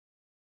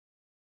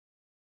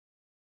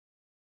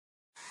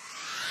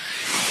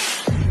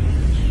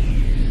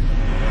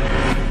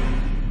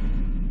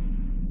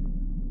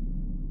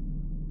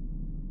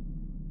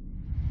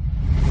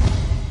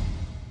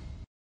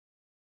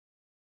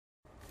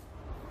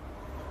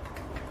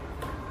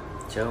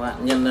Chào các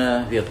bạn,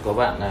 nhân việc có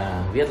bạn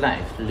viết lại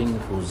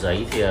link phù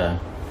giấy thì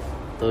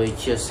tôi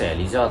chia sẻ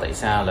lý do tại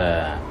sao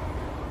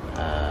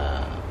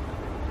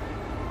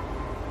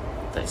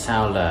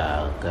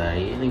là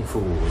cái link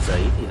phù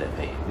giấy thì lại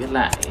phải viết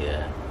lại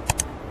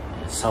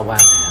sau 3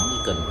 tháng thì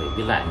cần phải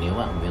viết lại nếu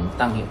bạn muốn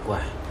tăng hiệu quả.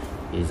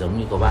 Thì giống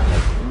như có bạn là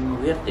cũng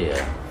viết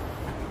để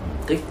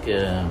kích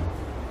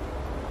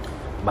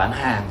bán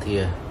hàng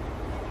thì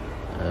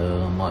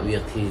mọi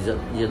việc thì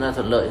diễn ra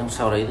thuận lợi, xong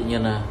sau đấy tự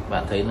nhiên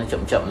bạn thấy nó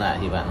chậm lại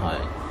thì bạn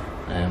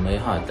mới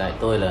hỏi tại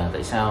tôi là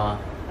tại sao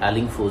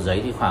link phù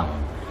giấy thì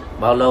khoảng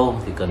bao lâu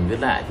thì cần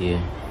viết lại, thì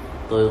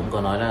tôi cũng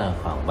có nói là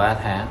khoảng 3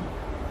 tháng.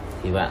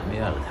 Thì bạn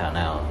mới bảo là thảo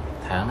nào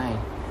tháng này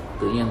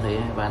tự nhiên thấy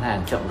bán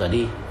hàng chậm cả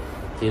đi.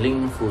 Thì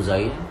link phù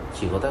giấy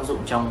chỉ có tác dụng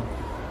trong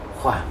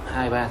khoảng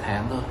 2-3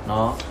 tháng thôi,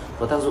 nó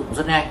có tác dụng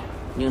rất nhanh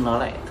nhưng nó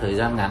lại thời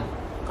gian ngắn.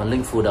 Còn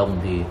link phù đồng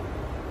thì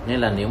nên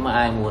là nếu mà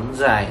ai muốn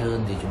dài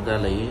hơn thì chúng ta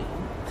lấy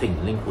thỉnh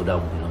link phù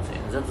đồng thì nó sẽ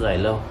rất dài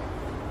lâu,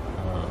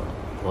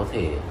 có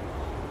thể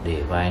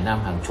để vài năm,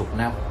 hàng chục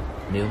năm.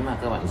 Nếu mà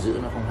các bạn giữ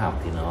nó không hỏng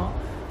thì nó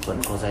vẫn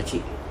có giá trị.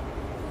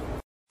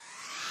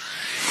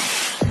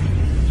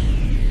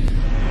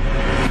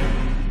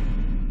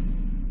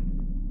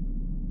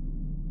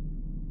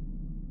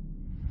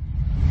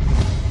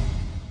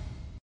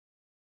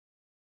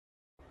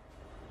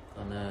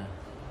 Còn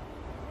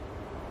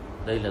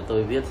đây là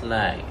tôi viết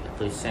lại,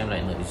 tôi xem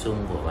lại nội dung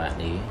của bạn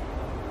ấy.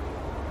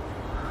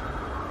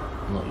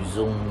 Nội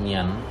dung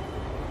nhắn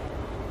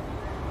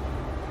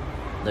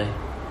đây: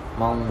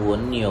 mong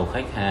muốn nhiều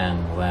khách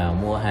hàng vào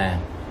mua hàng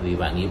vì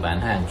bạn ấy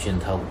bán hàng truyền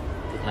thống.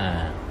 Tức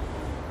là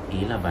ý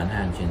là bán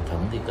hàng truyền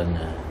thống thì cần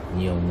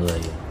nhiều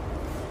người,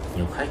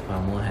 nhiều khách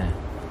vào mua hàng.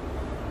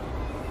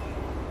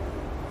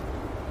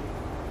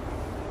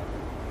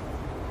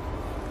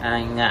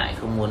 Ai ngại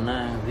không muốn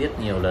viết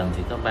nhiều lần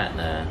thì các bạn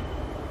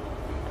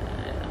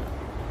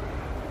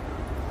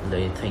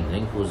lấy thỉnh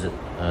link phù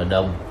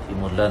đồng thì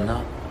một lần thôi.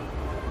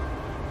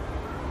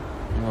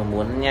 Nhưng mà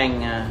muốn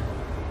nhanh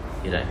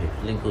thì lại phải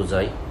link phù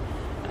giấy.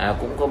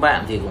 Cũng có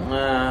bạn thì cũng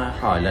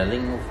hỏi là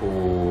link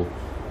phù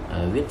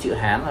viết chữ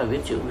Hán và viết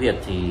chữ Việt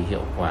thì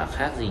hiệu quả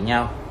khác gì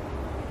nhau.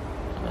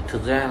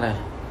 Thực ra là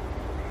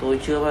tôi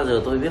chưa bao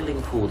giờ tôi viết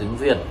link phù tiếng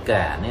Việt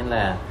cả, nên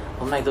là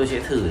hôm nay tôi sẽ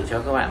thử cho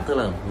các bạn. Tức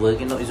là với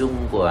cái nội dung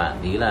của bạn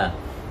ý là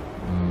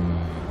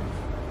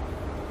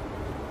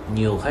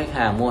nhiều khách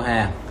hàng mua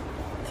hàng,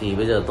 thì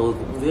bây giờ tôi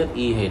cũng viết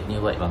y hệt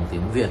như vậy bằng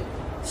tiếng Việt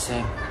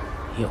xem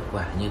hiệu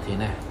quả như thế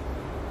nào.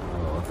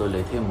 Tôi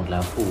lấy thêm một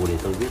lá phù để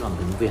tôi viết bằng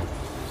tiếng Việt.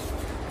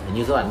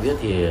 Như các bạn viết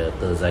thì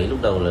tờ giấy lúc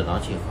đầu là nó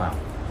chỉ khoảng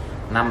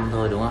 5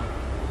 thôi, đúng không?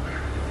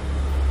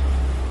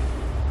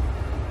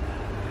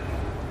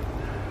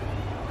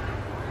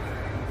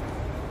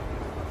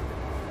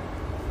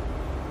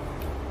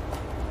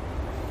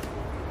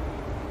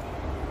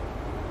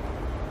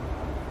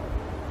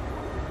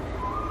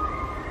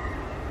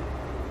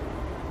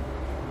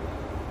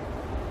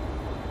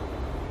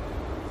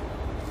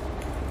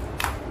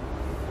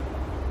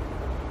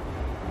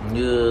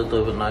 Như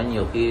tôi vẫn nói,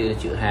 nhiều khi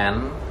chữ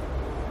Hán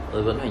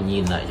tôi vẫn phải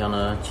nhìn lại cho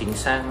nó chính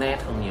xác nét,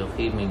 không nhiều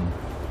khi mình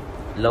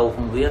lâu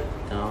không viết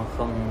nó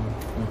không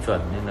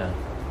chuẩn, nên là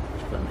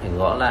vẫn phải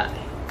gõ lại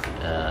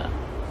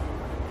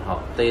họ,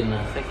 tên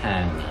khách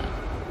hàng,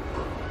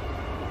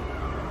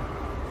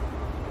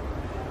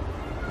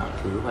 mọi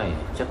thứ phải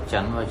chắc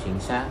chắn và chính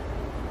xác.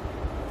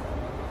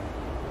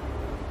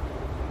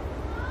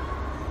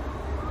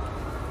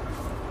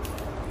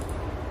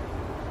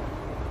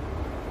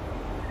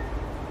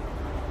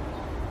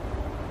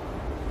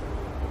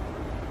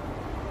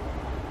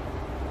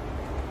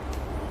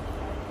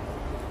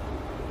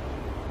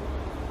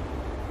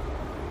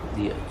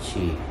 Địa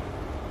chỉ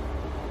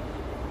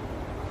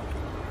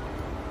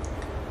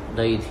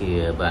đây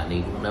thì bạn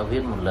ấy cũng đã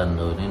viết một lần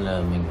rồi, nên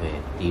là mình phải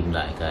tìm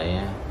lại cái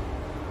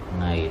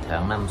ngày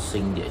tháng năm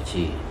sinh, địa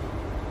chỉ.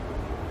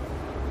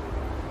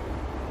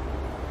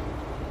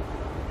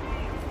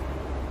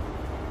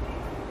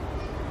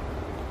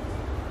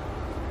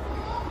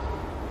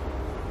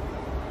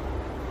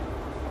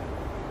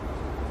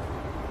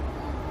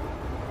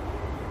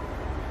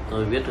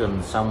 Tôi viết gần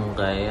xong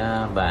cái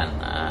bản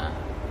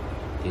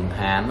tiếng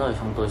Hán rồi,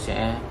 xong tôi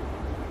sẽ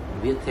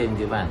viết thêm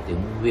cái bản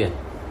tiếng Việt.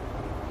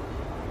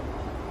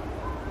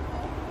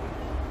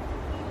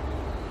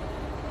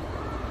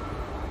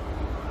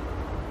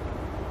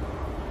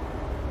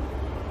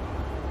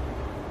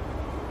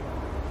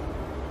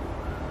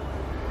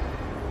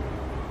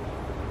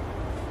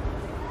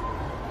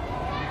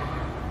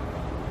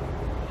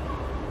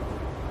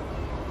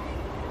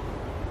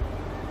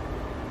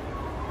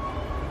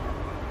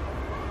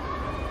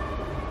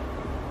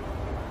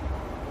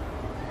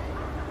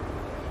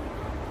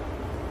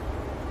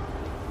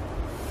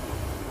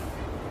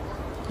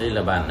 Đây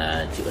là bản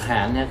chữ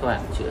Hán nhé các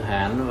bạn, chữ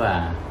Hán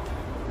và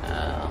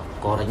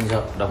có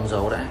đóng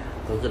dấu đã.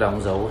 Tôi cứ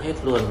đóng dấu hết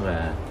luôn,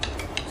 và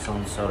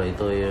xong sau đấy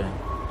tôi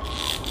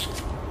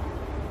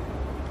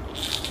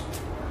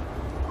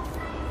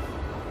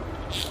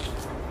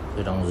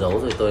đóng dấu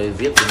rồi tôi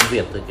viết tiếng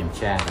Việt, tôi kiểm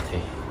tra có thể.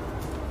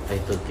 Đây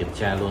tôi kiểm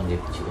tra luôn cái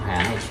chữ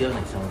Hán này trước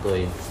này, xong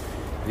tôi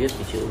viết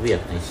cái chữ Việt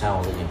này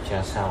sau, tôi kiểm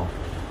tra sau.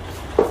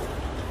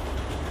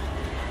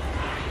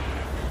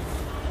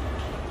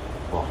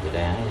 Bỏ cái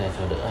đá này ra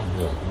cho đỡ ảnh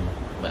hưởng,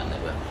 bạn lại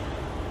bảo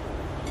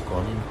có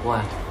liên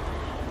quan.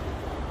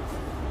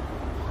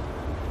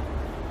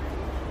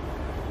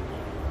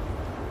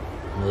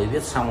 Mới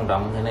viết xong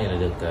đóng cái này là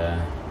được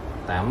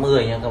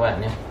 80 nha các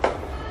bạn nhé,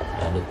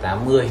 được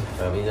 80.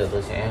 Và bây giờ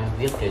tôi sẽ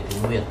viết cái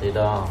tiếng Việt tôi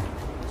đo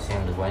xem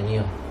được bao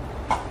nhiêu.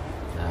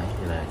 Đấy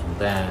thì là chúng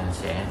ta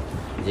sẽ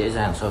dễ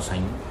dàng so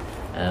sánh.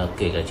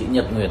 Kể cả chữ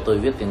Nhật Nguyệt tôi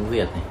viết tiếng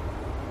Việt này,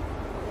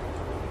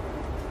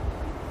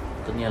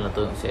 tất nhiên là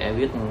tôi cũng sẽ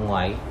viết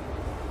ngoáy.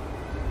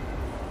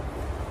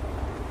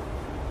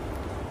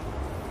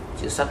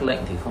 Chữ sắc lệnh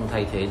thì không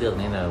thay thế được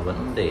nên là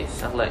vẫn để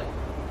sắc lệnh.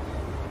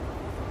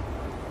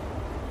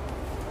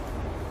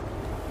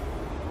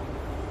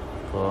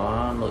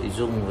 Có nội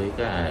dung với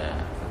cả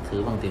các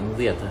thứ bằng tiếng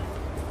Việt thôi.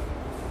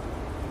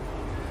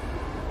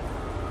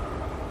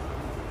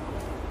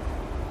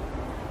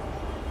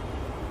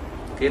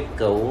 Kết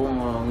cấu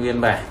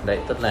nguyên bản đấy,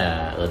 tức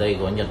là ở đây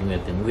có Nhật Nguyệt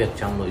tiếng Việt,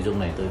 trong nội dung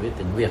này tôi viết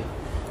tiếng Việt,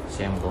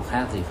 xem có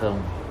khác gì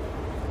không.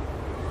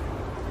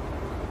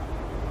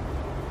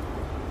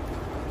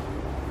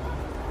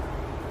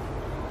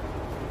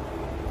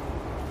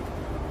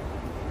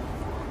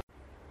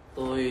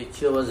 Tôi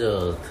chưa bao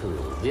giờ thử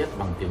viết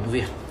bằng tiếng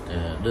Việt.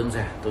 Đơn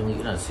giản tôi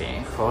nghĩ là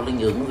sẽ khó linh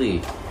ứng, vì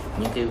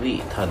những cái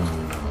vị thần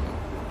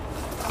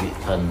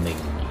mình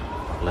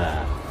hoặc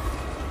là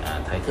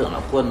Thái thượng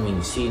lão quân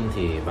mình xin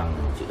thì bằng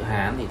chữ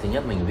Hán, thì thứ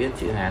nhất mình viết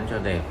chữ Hán cho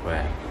đẹp,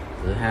 và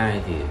thứ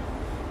hai thì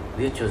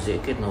viết cho dễ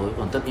kết nối.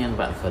 Còn tất nhiên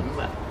bạn khấn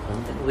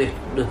tiếng Việt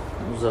cũng được,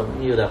 cũng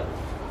giống như đọc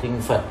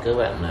kinh Phật, các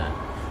bạn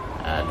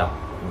đọc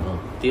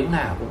tiếng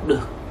nào cũng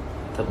được.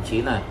 Thậm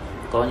chí là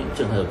có những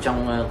trường hợp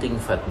trong kinh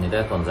Phật người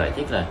ta còn giải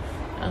thích là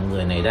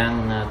người này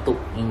đang tụng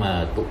nhưng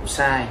mà tụng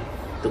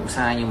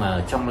sai nhưng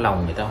mà trong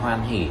lòng người ta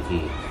hoan hỉ thì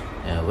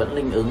vẫn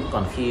linh ứng.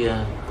 Còn khi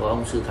có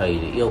ông sư thầy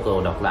thì yêu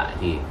cầu đọc lại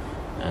thì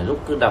lúc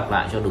cứ đọc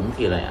lại cho đúng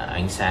thì lại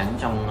ánh sáng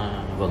trong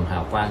vầng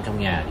hào quang trong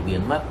nhà thì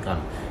biến mất. Còn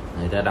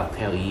người ta đọc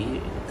theo ý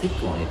thích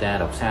của người ta,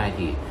 đọc sai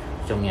thì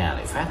trong nhà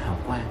lại phát hào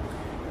quang.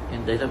 Nên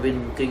đấy là bên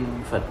kinh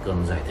Phật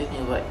còn giải thích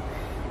như vậy.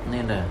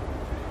 Nên là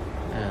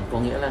có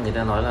nghĩa là người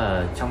ta nói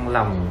là trong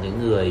lòng cái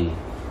người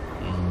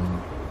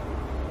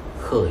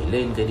khởi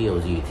lên cái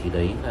điều gì thì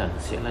đấy là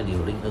sẽ là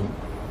điều linh ứng.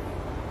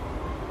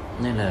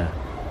 Nên là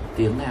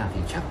tiếng nào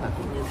thì chắc là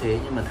cũng như thế,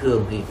 nhưng mà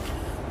thường thì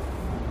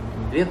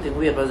viết tiếng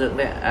Việt bao giờ cũng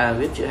đẹp.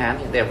 Viết chữ Hán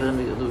thì đẹp hơn.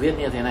 Ví dụ tôi viết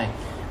như thế này,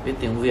 viết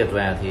tiếng Việt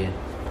vào thì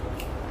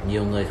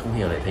nhiều người không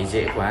hiểu, lại thấy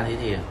dễ quá, thế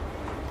thì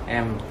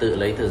em tự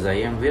lấy tờ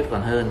giấy em viết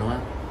còn hơn, đúng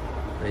không?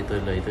 Đây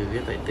tôi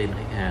viết lại tên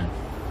khách hàng.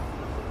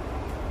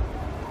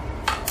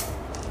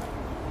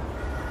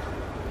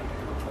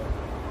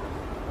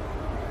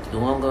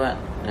 Đúng không các bạn?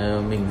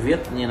 Mình viết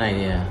như này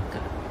thì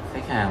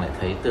khách hàng lại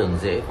thấy tưởng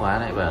dễ quá,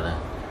 lại bảo là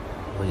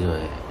ôi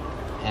giời,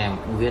 em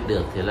cũng viết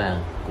được, thế là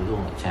cuối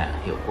cùng lại chả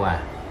hiệu quả.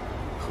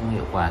 Không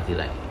hiệu quả thì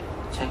lại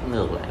trách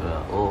ngược lại,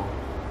 và ô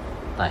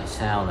tại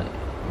sao lại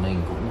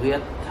mình cũng viết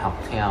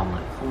học theo mà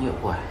lại không hiệu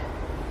quả.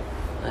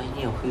 Đấy,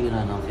 nhiều khi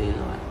là nó thế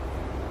các bạn.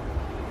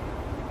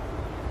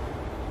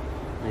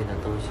 Đây là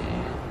tôi sẽ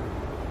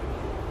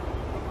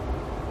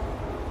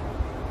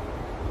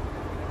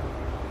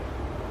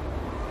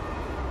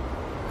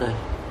đây.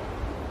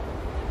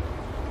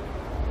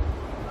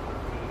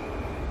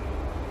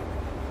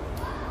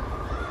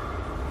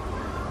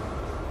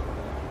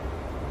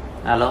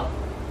 Alo.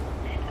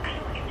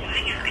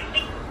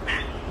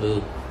 Ừ.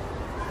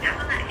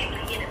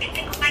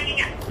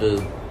 Ừ.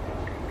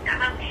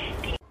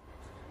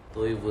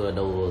 Tôi vừa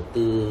đầu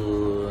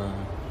tư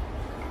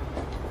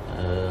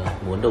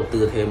muốn đầu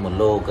tư thêm một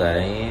lô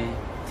cái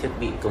thiết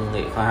bị công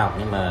nghệ khoa học,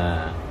 nhưng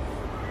mà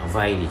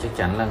vay thì chắc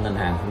chắn là ngân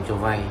hàng không cho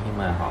vay, nhưng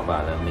mà họ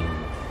bảo là mình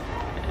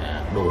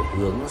đổi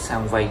hướng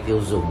sang vay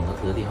tiêu dùng các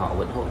thứ thì họ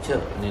vẫn hỗ trợ.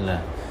 Nên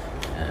là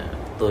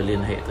tôi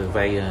liên hệ tôi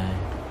vay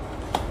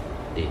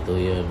để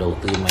tôi đầu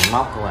tư máy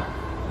móc các bạn.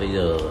 Bây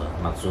giờ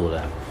mặc dù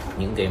là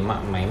những cái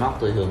máy móc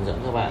tôi hướng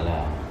dẫn các bạn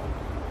là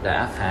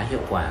đã khá hiệu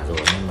quả rồi,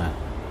 nhưng mà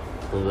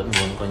tôi vẫn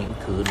muốn có những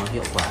thứ nó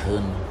hiệu quả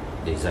hơn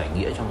để giải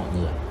nghĩa cho mọi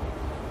người.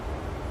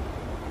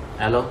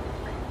 Alo.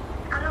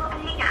 Alo,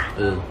 anh Linh ạ?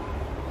 Ừ.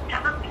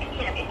 Dạ vâng, em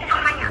chỉ là biết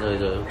không anh ạ? Rồi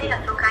ok. Đây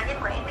là số cá nhân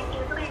của em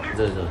yêu giúp em nhé.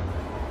 Rồi.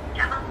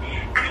 Dạ vâng,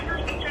 anh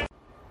ơi, anh cho em.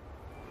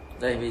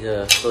 Đây bây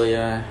giờ tôi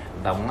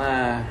đóng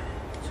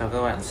cho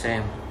các bạn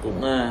xem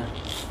cũng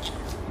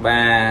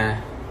 3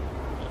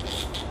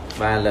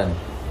 lần.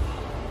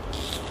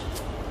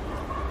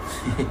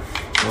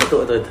 Mỗi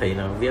tội tôi thấy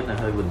nó viết là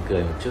hơi buồn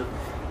cười một chút.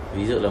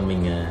 Ví dụ là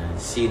mình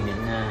xin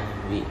những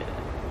vị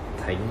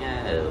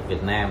thánh ở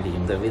Việt Nam thì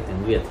chúng ta viết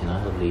tiếng Việt thì nó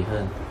hợp lý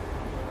hơn.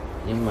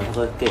 Nhưng mà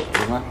thôi kệ,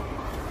 đúng không?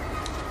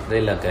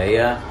 Đây là cái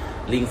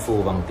linh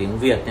phù bằng tiếng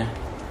Việt nhé,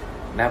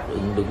 đáp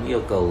ứng đúng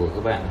yêu cầu của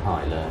các bạn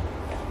hỏi là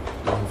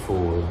linh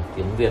phù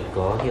tiếng Việt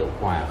có hiệu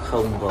quả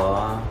không,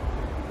 có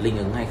linh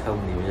ứng hay không,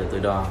 thì bây giờ tôi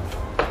đo.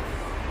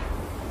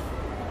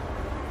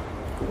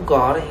 cũng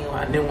có đấy các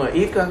bạn, nhưng mà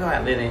ít các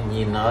bạn. Đây này,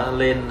 nhìn nó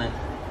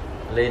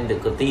lên được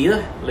có tí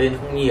thôi, lên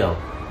không nhiều,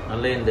 nó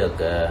lên được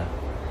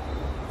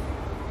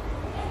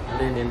nó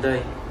lên đến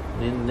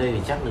đây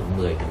thì chắc được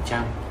 10%.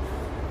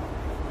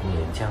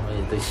 10% đây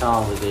tôi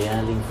so với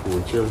cái linh phù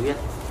chưa viết,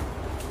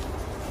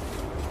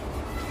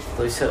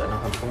 tôi sợ nó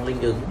còn không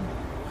linh ứng,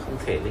 không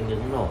thể linh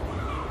ứng nổi.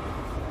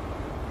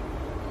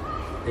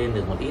 Lên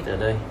được một ít ở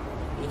đây,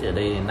 ít ở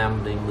đây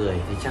 5 đây 10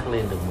 thì chắc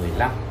lên được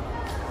 15.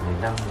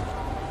 Nói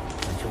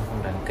chung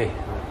không đáng kể,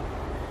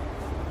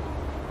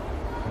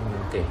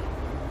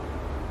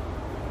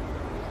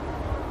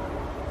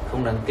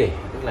 không đáng kể,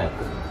 tức là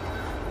cũng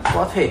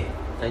có thể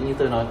đấy, như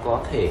tôi nói có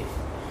thể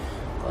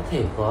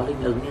có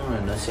linh ứng, nhưng mà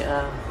nó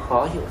sẽ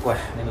khó hiệu quả,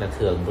 nên là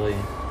thường tôi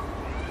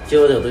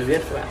chưa bao giờ tôi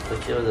viết các bạn, tôi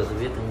chưa bao giờ tôi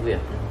viết tiếng Việt,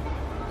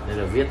 nên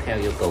là viết theo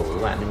yêu cầu của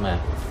các bạn, nhưng mà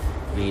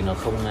vì nó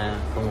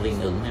không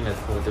linh ứng nên là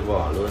thôi tôi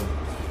bỏ luôn.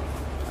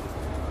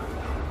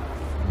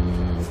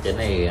 Cái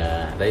này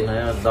đây nó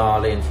đo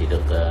lên chỉ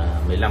được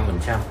 15%,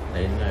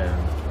 đấy là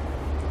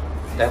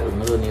đáp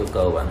ứng luôn yêu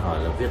cầu bạn hỏi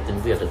là viết tiếng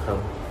Việt được không.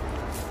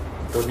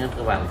 Tốt nhất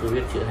các bạn cứ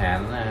viết chữ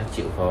Hán,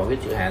 chịu khó viết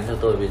chữ Hán cho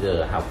tôi. Bây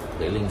giờ học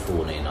cái linh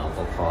phù này nó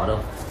có khó đâu,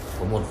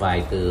 có một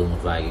vài từ, một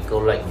vài cái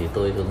câu lệnh thì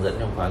tôi hướng dẫn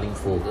trong khóa linh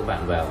phù. Các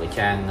bạn vào cái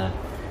trang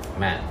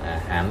mạng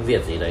Hán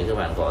Việt gì đấy, các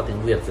bạn gõ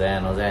tiếng Việt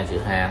ra, nó ra chữ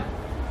Hán,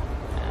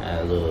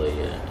 rồi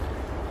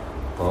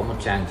có một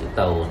trang chữ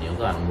Tàu. Nếu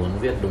các bạn muốn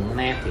viết đúng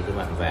nét thì các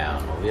bạn vào,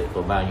 nó viết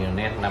có bao nhiêu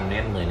nét, 5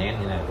 nét 10 nét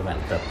như này, các bạn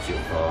tập chịu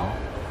khó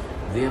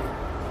viết,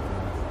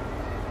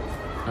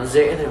 nó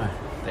dễ thôi mà.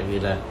 Tại vì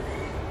là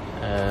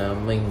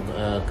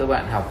các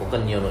bạn học có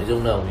cần nhiều nội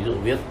dung đâu. Ví dụ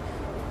viết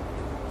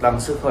tăng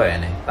sức khỏe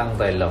này, tăng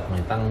tài lộc này,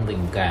 tăng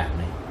tình cảm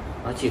này,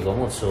 nó chỉ có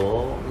một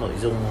số nội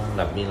dung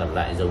lặp đi lặp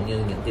lại, giống như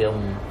những cái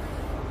ông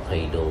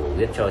thầy đồ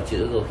viết cho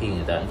chữ, có khi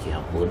người ta cũng chỉ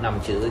học 4-5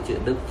 chữ, chữ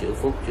đức, chữ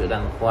phúc, chữ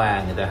đăng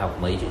khoa, người ta học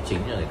mấy chữ chính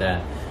rồi người ta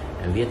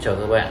viết cho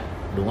các bạn,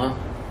 đúng không?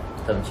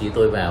 Thậm chí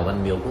tôi vào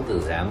Văn Miếu Quốc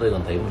Tử Giám tôi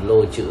còn thấy một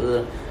lô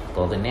chữ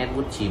có cái nét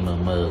bút chì mờ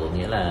mờ, có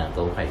nghĩa là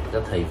có phải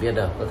các thầy viết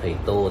đâu, các thầy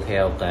tô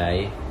theo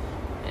cái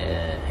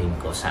hình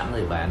có sẵn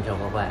rồi bán cho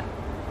các bạn.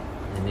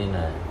 Nên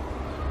là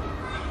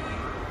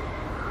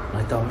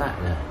nói tóm lại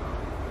là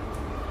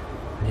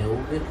nếu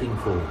viết linh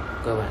phù,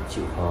 các bạn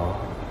chịu khó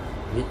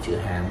viết chữ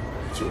Hán,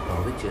 chịu khó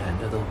viết chữ Hán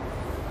cho tôi.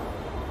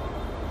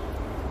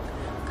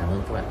 Cảm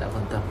ơn các bạn đã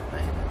quan tâm và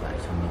hẹn gặp lại.